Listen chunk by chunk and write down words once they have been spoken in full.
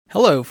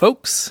Hello,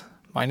 folks.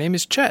 My name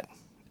is Chet,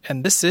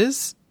 and this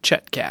is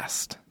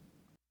Chetcast.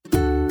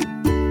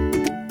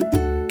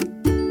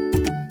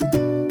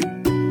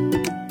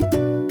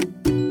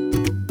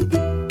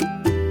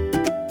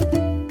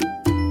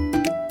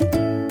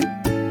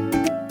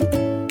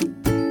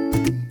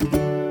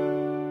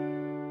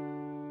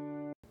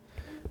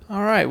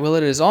 All right, well,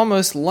 it is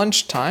almost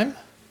lunchtime.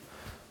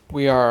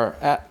 We are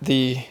at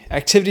the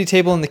activity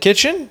table in the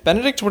kitchen.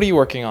 Benedict, what are you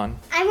working on?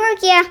 I'm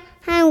working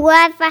on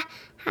what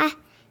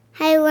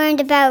I learned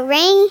about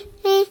rain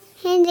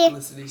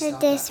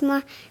this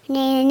morning,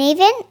 and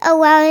even I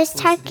was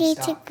talking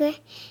to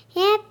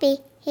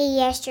Grampy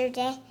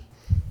yesterday.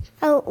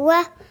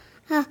 Why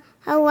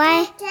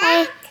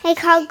I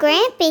called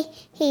Grampy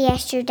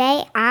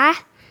yesterday.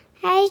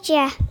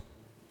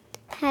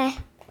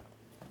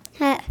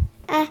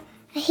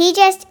 He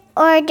just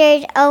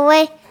ordered a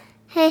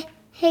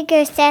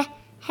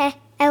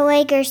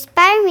Lego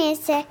Spider-Man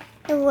set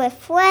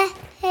with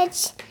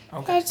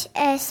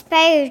a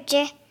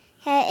spider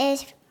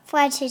is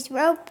his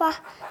robot,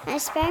 a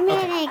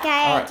Spider-Man, and a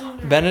guy. All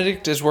right.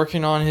 Benedict is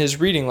working on his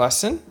reading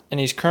lesson, and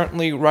he's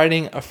currently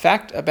writing a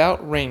fact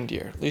about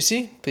reindeer.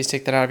 Lucy, please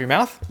take that out of your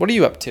mouth. What are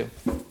you up to?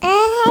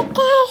 I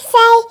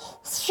can't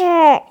say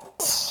shirt.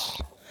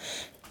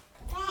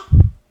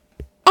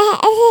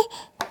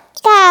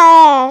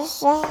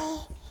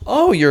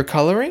 Oh, you're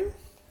coloring?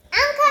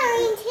 I'm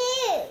coloring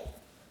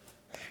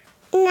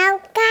too. Now,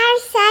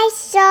 guys say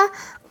so.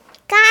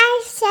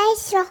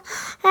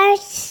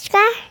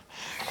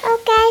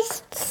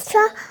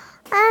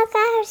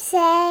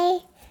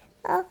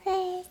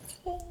 Okay.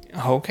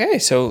 Okay,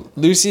 so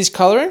Lucy's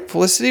coloring.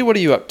 Felicity, what are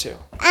you up to?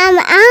 I'm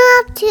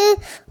up to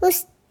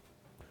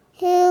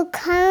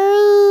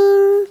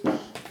coloring.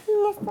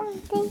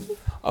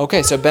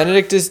 Okay, so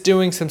Benedict is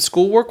doing some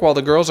schoolwork while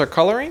the girls are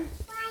coloring?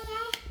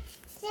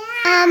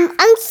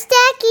 I'm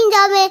stacking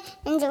them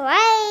in the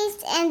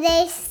rice, and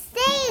they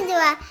stay in the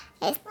rice.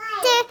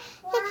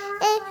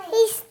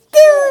 He's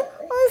still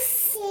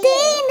staying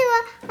in the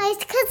rice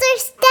because they're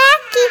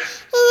stacking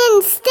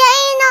and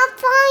staying not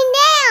falling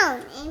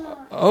down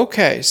anymore.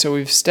 Okay, so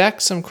we've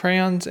stacked some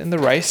crayons in the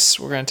rice.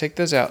 We're going to take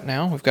those out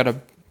now. We've got a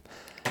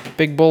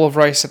big bowl of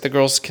rice that the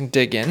girls can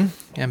dig in,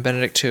 and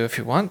Benedict too if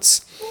he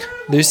wants.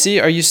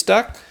 Lucy, are you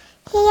stuck?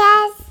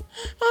 Yes,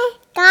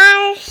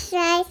 gosh,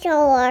 I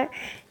sure.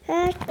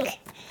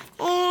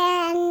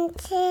 And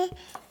say,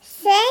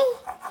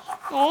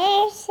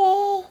 okay,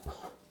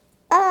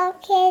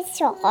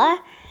 sure.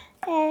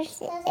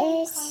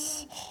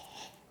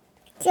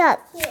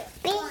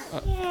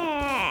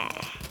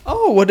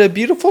 Oh, what a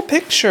beautiful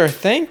picture.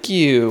 Thank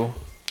you.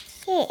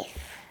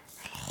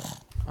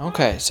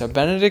 Okay, so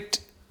Benedict,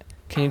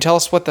 can you tell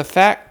us what the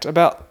fact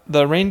about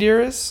the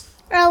reindeer is?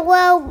 Oh,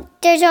 well,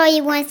 there's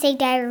only one thing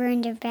that I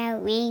learned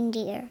about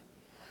reindeer.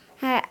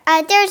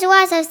 There's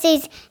lots of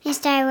things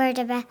that I learned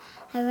about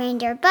a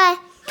reindeer, but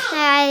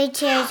I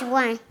chose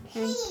one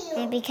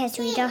because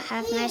we don't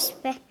have much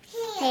space.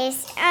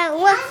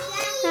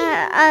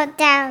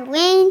 The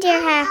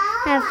reindeer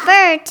have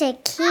fur to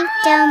keep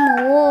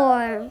them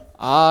warm.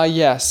 Ah,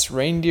 yes,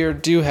 reindeer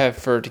do have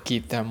fur to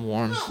keep them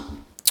warm.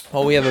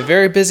 Well, we have a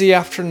very busy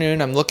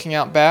afternoon. I'm looking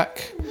out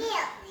back.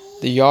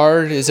 The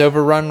yard is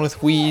overrun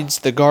with weeds.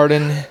 The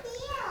garden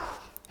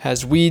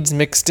has weeds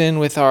mixed in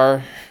with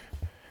our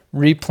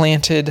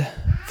replanted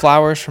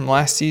flowers from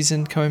last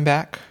season coming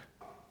back.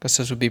 I guess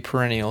those would be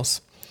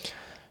perennials.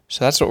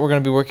 So that's what we're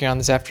going to be working on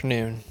this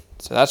afternoon.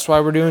 So that's why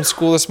we're doing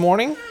school this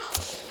morning.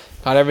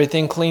 Got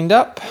everything cleaned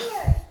up.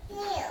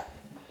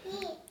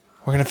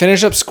 We're going to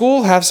finish up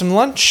school, have some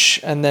lunch,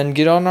 and then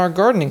get on our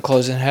gardening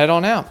clothes and head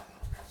on out.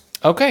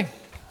 Okay, I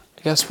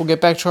guess we'll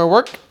get back to our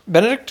work.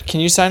 Benedict, can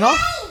you sign off?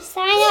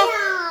 Sign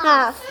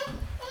off.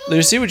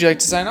 Lucy, would you like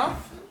to sign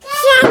off?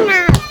 Sign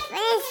off.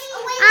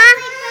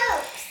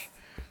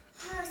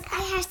 I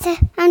have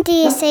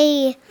to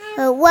say,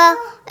 well,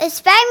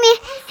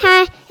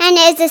 Spider-Man and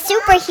is a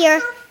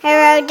superhero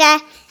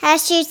that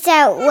shoots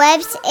out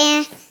webs,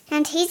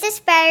 and he's a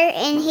spider,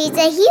 and he's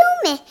a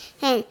human,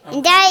 and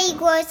that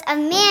equals a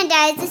man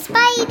that is a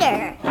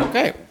spider.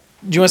 Okay.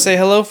 Do you want to say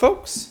hello,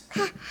 folks?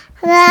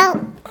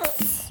 Well,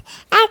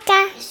 I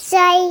got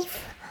say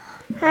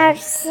her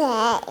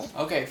say.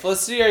 Okay,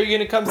 Felicity, are you going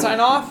to come sign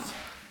off?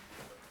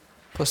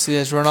 Felicity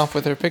has run off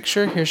with her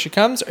picture. Here she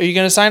comes. Are you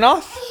going to sign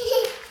off?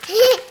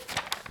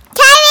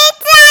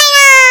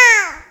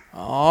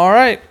 All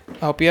right.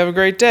 I hope you have a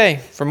great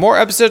day. For more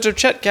episodes of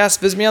Chetcast,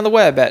 visit me on the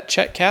web at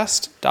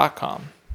chetcast.com.